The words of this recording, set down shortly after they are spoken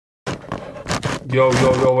Yo,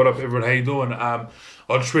 what up, everyone? How you doing? I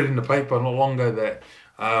just read in the paper not long ago that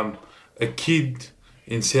a kid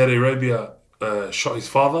in Saudi Arabia shot his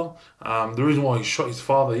father. The reason why he shot his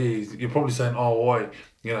father, you're probably saying, oh, why?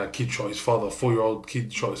 A kid shot his father, a 4-year-old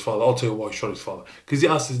kid shot his father. I'll tell you why he shot his father. Because he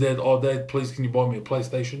asked his dad, oh, Dad, please, can you buy me a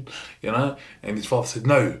PlayStation? And his father said,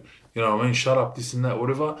 no. Shut up, this and that,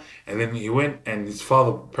 whatever. And then he went, and his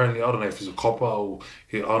father, apparently, I don't know if he's a copper or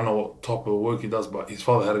I don't know what type of work he does, but his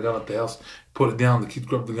father had a gun at the house, put it down, the kid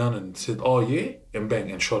grabbed the gun and said, oh, yeah, and bang,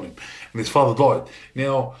 and shot him. And his father died.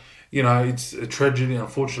 Now, it's a tragedy,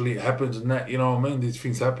 unfortunately, it happens and that, these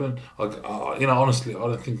things happen. Like, honestly, I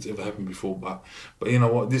don't think it's ever happened before, but you know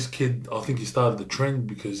what, this kid, I think he started the trend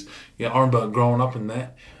because, I remember growing up in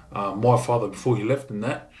that, my father, before he left in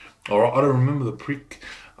that, all right, I don't remember the prick,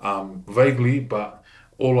 vaguely, but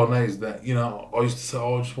all I know is that, I used to say,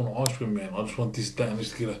 oh, I just want an ice cream, man. I just want this, that, and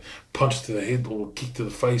just get a punch to the head or a kick to the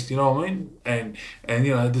face, you know what I mean? And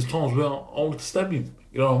there's times where I wanted to stab him,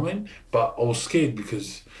 you know what I mean? But I was scared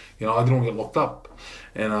because, I didn't want to get locked up.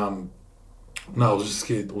 And, no, I was just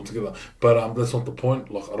scared altogether. But that's not the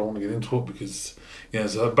point. Like, I don't want to get into it because,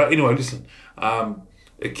 but anyway, listen,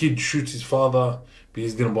 a kid shoots his father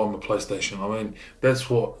because he didn't buy him a PlayStation. I mean, that's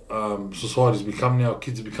what society's become now.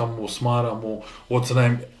 Kids have become more smarter, more, what's the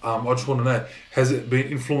name? I just want to know, has it been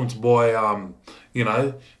influenced by,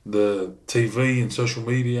 the TV and social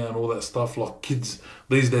media and all that stuff? Like, kids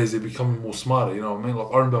these days, they're becoming more smarter, you know what I mean? Like,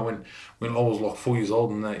 I remember when I was like 4 years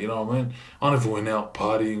old and that, you know what I mean? I never went out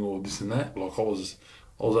partying or this and that. Like, I was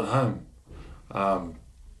at home.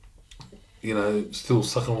 Still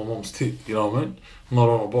sucking my mom's tit, you know what I mean? Not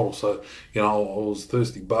on a bottle, so, I was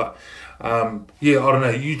thirsty. But, I don't know,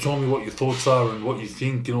 you tell me what your thoughts are and what you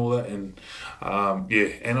think and all that, and,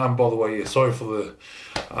 and by the way, sorry for the,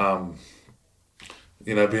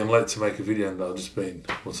 being late to make a video, and I've just been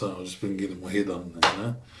getting my hair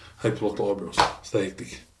done, Hope you like the eyebrows, stay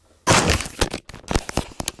hectic.